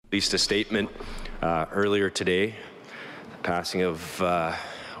released a statement earlier today, passing of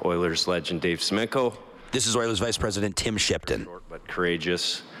Oilers legend Dave Semenko. This is Oilers Vice President Tim Shipton. Short but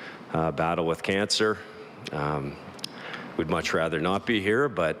courageous battle with cancer. We'd much rather not be here,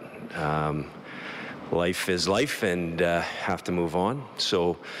 but life is life, and have to move on.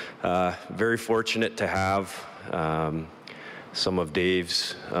 So very fortunate to have some of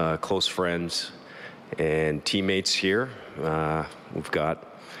Dave's close friends and teammates here. We've got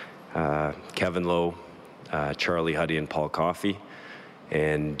Kevin Lowe, Charlie Huddy, and Paul Coffey,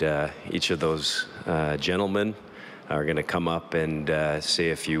 and each of those gentlemen are going to come up and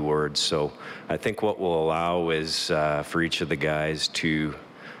say a few words. So I think what we'll allow is for each of the guys to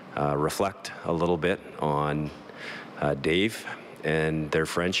reflect a little bit on Dave and their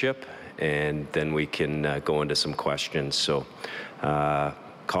friendship, and then we can go into some questions. So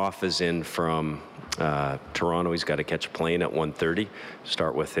Koff is in from Toronto. He's got to catch a plane at 1:30.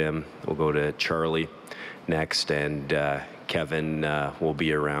 Start with him. We'll go to Charlie next, and Kevin will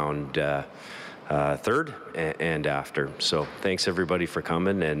be around third and after. So thanks everybody for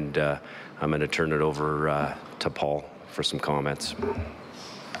coming, and I'm going to turn it over to Paul for some comments.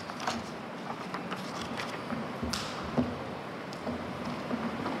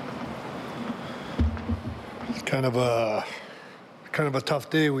 It's kind of a tough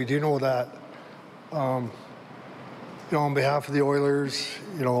day. We do know that. You know, on behalf of the Oilers,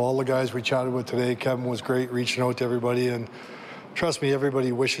 you know, all the guys we chatted with today, Kevin was great reaching out to everybody, and trust me,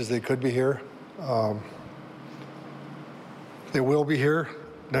 everybody wishes they could be here. They will be here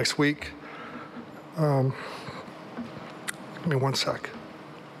next week. Give me one sec.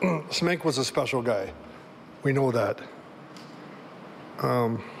 Semenko was a special guy. We know that.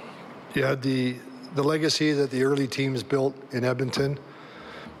 You had the legacy that the early teams built in Edmonton.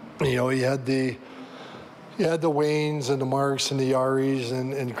 You know, you had the Waynes and the Marks and the Yaris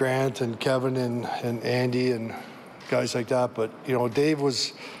and Grant and Kevin and Andy and guys like that. But, you know, Dave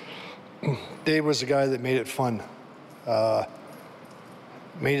was the guy that made it fun,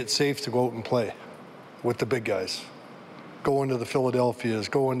 made it safe to go out and play with the big guys. Go into the Philadelphias,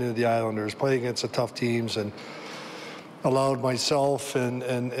 go into the Islanders, play against the tough teams, and allowed myself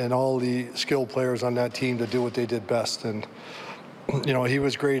and all the skilled players on that team to do what they did best. And, you know, he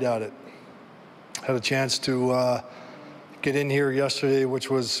was great at it. Had a chance to get in here yesterday, which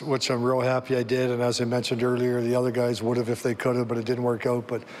I'm real happy I did. And as I mentioned earlier, the other guys would have if they could have, but it didn't work out.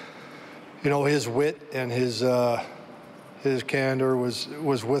 But, you know, his wit and his candor was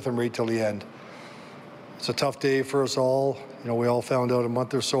with him right till the end. It's a tough day for us all. You know, we all found out a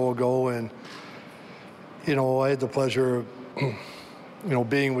month or so ago, and, you know, I had the pleasure of, you know,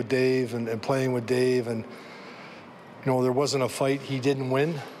 being with Dave and playing with Dave, and, you know, there wasn't a fight he didn't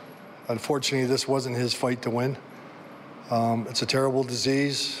win. Unfortunately, this wasn't his fight to win. It's a terrible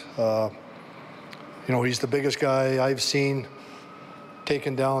disease. You know, he's the biggest guy I've seen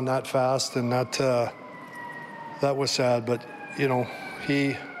taken down that fast, and that was sad. But, you know,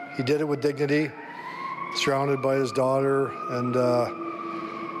 he did it with dignity, surrounded by his daughter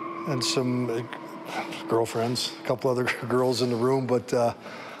and some girlfriends, a couple other girls in the room. But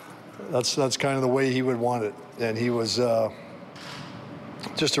that's kind of the way he would want it, and he was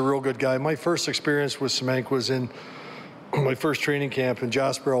just a real good guy. My first experience with Semenko was in my first training camp in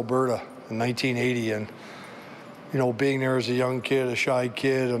Jasper, Alberta in 1980. And, you know, being there as a young kid, a shy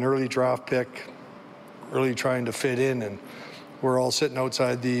kid, an early draft pick, really trying to fit in. And we're all sitting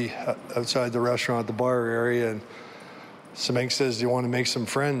outside the restaurant, the bar area. And Semenko says, "Do you want to make some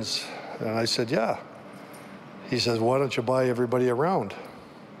friends?" And I said, "Yeah." He says, "Why don't you buy everybody around?"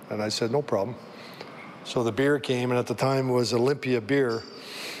 And I said, "No problem." So the beer came, and at the time it was Olympia beer,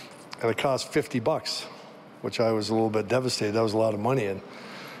 and it cost $50, which I was a little bit devastated. That was a lot of money. And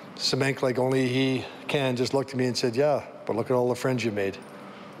Semenko, like only he can, just looked at me and said, "Yeah, but look at all the friends you made."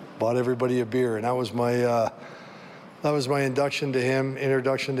 Bought everybody a beer, and that was my introduction to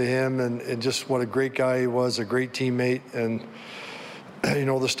him, and just what a great guy he was, a great teammate. And you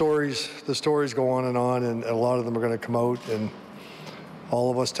know, the stories go on, and a lot of them are going to come out, and all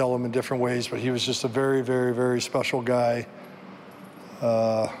of us tell them in different ways, but he was just a very, very, very special guy.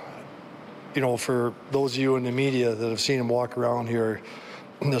 You know, for those of you in the media that have seen him walk around here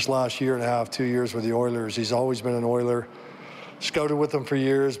in this last year and a half, 2 years with the Oilers, he's always been an Oiler, scouted with them for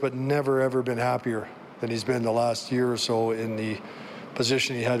years, but never, ever been happier than he's been the last year or so in the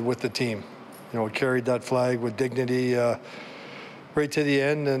position he had with the team. You know, carried that flag with dignity right to the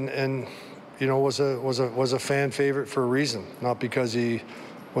end, and you know, was a fan favorite for a reason, not because he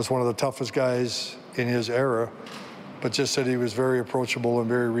was one of the toughest guys in his era, but just that he was very approachable and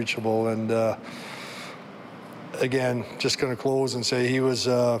very reachable. And again, just going to close and say he was,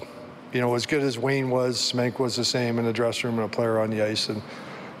 as good as Wayne was, Semenk was the same in the dressing room and a player on the ice, and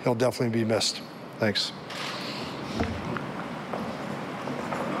he'll definitely be missed. Thanks.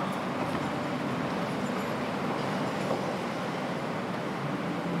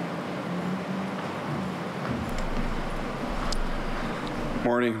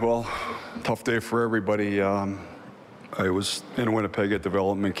 Morning. Well, tough day for everybody. I was in Winnipeg at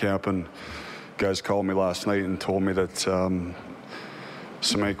development camp, and guys called me last night and told me that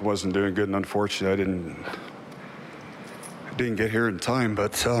Semenk wasn't doing good, and unfortunately, I didn't get here in time.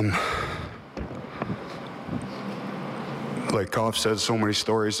 But like Koff said, so many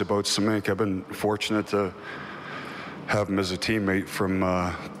stories about Semenk. I've been fortunate to have him as a teammate from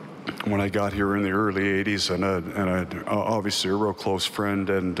when I got here in the early 80s, and obviously a real close friend,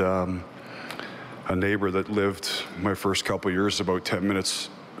 and a neighbor that lived my first couple of years about 10 minutes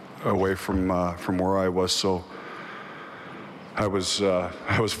away from where I was. So I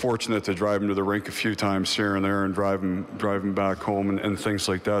was fortunate to drive him to the rink a few times here and there, and drive him back home and things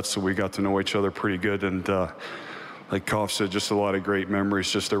like that. So we got to know each other pretty good, and like Koff said, just a lot of great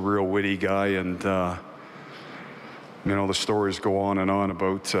memories. Just a real witty guy, and the stories go on and on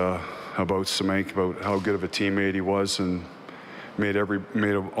about Semenk, about how good of a teammate he was, and made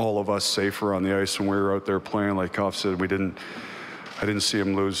all of us safer on the ice when we were out there playing. Like Koff said, I didn't see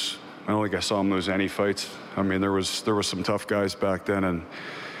him lose. I don't think I saw him lose any fights. I mean, there was some tough guys back then, and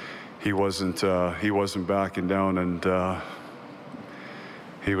he wasn't backing down, and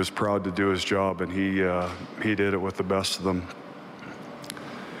he was proud to do his job, and he did it with the best of them.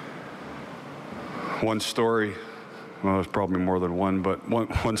 One story. Well, there's probably more than one, but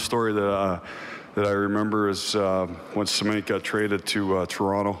one story that I remember is when Semenk got traded to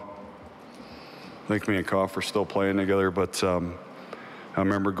Toronto. I think me and Koff were still playing together, but I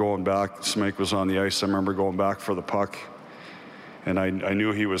remember going back. Semenk was on the ice. I remember going back for the puck, and I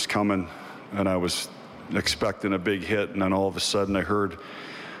knew he was coming, and I was expecting a big hit, and then all of a sudden I heard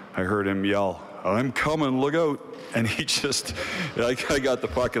him yell, "I'm coming, look out." And he just, I got the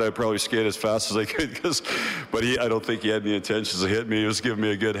puck, and I probably skated as fast as I could, but I don't think he had any intentions of hitting me. He was giving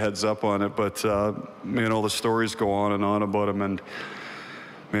me a good heads up on it. But, the stories go on and on about him, and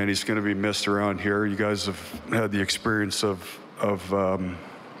man, he's going to be missed around here. You guys have had the experience of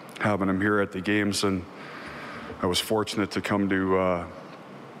having him here at the games, and I was fortunate to come to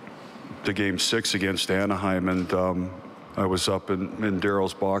Game 6 against Anaheim, and I was up in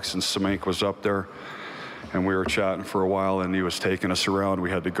Darryl's box, and Semenk was up there. And we were chatting for a while, and he was taking us around. We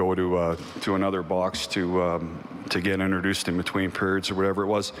had to go to another box to get introduced in between periods or whatever it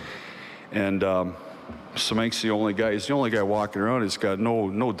was. And Semenk's the only guy. He's the only guy walking around. He's got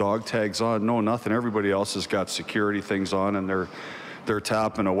no dog tags on, no nothing. Everybody else has got security things on, and they're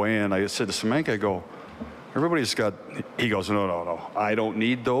tapping away. And I said to Semenk, I go, everybody's got. He goes, no. I don't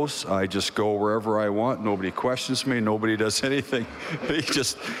need those. I just go wherever I want. Nobody questions me. Nobody does anything.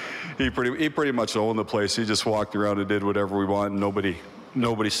 He pretty much owned the place. He just walked around and did whatever we want, and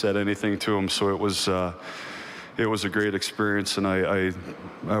nobody said anything to him. So it was a great experience, and I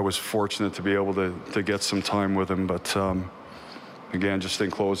was fortunate to be able to get some time with him. But again, just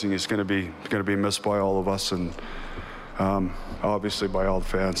in closing, he's going to be missed by all of us, and obviously by all the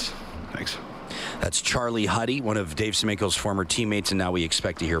fans. Thanks. That's Charlie Huddy, one of Dave Semenko's former teammates, and now we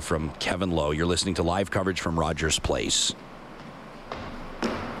expect to hear from Kevin Lowe. You're listening to live coverage from Rogers Place.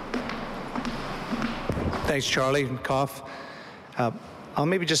 Thanks, Charlie and Koff. I'll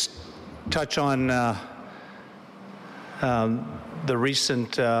maybe just touch on the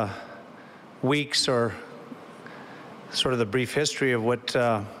recent weeks, or sort of the brief history of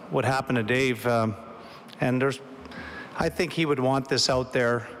what happened to Dave. And I think he would want this out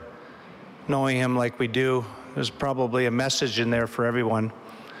there, knowing him like we do. There's probably a message in there for everyone.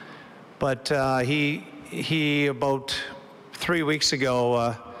 But he about 3 weeks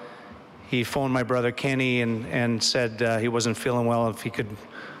ago, he phoned my brother Kenny and said he wasn't feeling well, if he could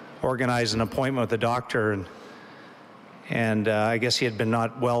organize an appointment with a doctor. And I guess he had been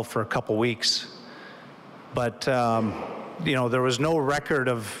not well for a couple weeks. But, there was no record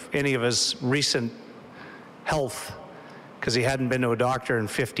of any of his recent health, because he hadn't been to a doctor in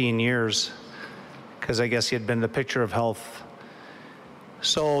 15 years, because I guess he had been the picture of health.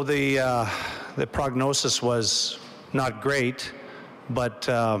 So the prognosis was not great, but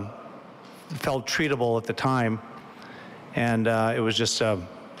felt treatable at the time, and it was just a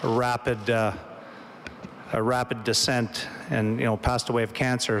rapid descent, and passed away of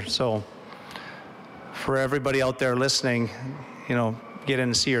cancer. So for everybody out there listening, get in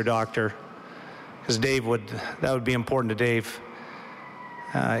and see your doctor, because that would be important to Dave.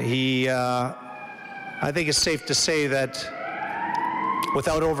 He I think it's safe to say that,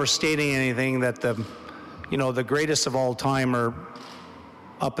 without overstating anything, that the greatest of all time are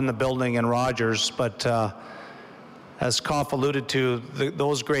up in the building in Rogers, but as Koff alluded to,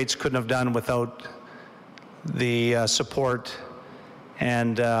 those greats couldn't have done without the support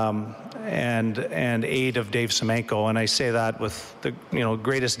and aid of Dave Semenko, and I say that with the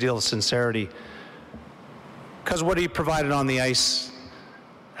greatest deal of sincerity, because what he provided on the ice,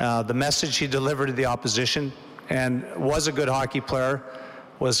 the message he delivered to the opposition, and was a good hockey player,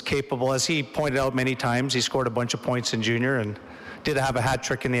 was capable, as he pointed out many times. He scored a bunch of points in junior and did have a hat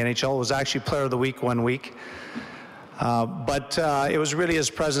trick in the NHL. Was actually Player of the Week one week, but it was really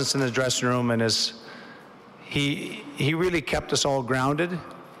his presence in the dressing room and he really kept us all grounded.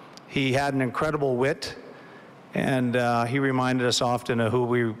 He had an incredible wit, and he reminded us often of who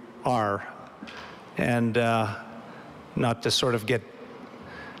we are, and not to sort of get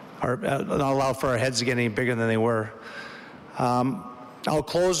not allow for our heads to get any bigger than they were. I'll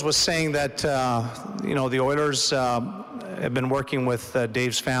close with saying that the Oilers have been working with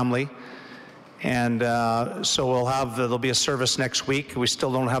Dave's family, and so there'll be a service next week. We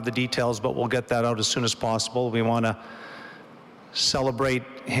still don't have the details, but we'll get that out as soon as possible. We want to celebrate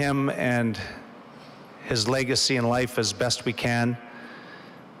him and his legacy in life as best we can.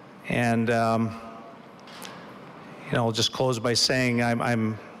 And I'll just close by saying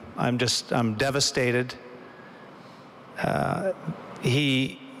I'm devastated.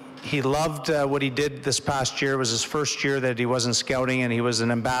 He loved what he did this past year. It was his first year that he wasn't scouting, and he was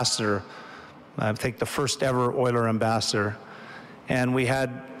an ambassador. I think the first ever Oiler ambassador. And we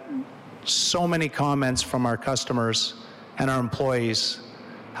had so many comments from our customers and our employees,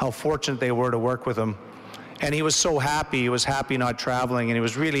 how fortunate they were to work with him. And he was so happy. He was happy not traveling, and he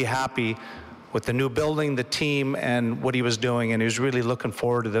was really happy with the new building, the team, and what he was doing. And he was really looking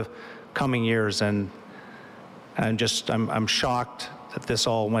forward to the coming years. And I'm shocked that this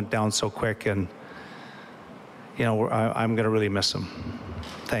all went down so quick. And I'm going to really miss him.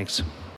 Thanks.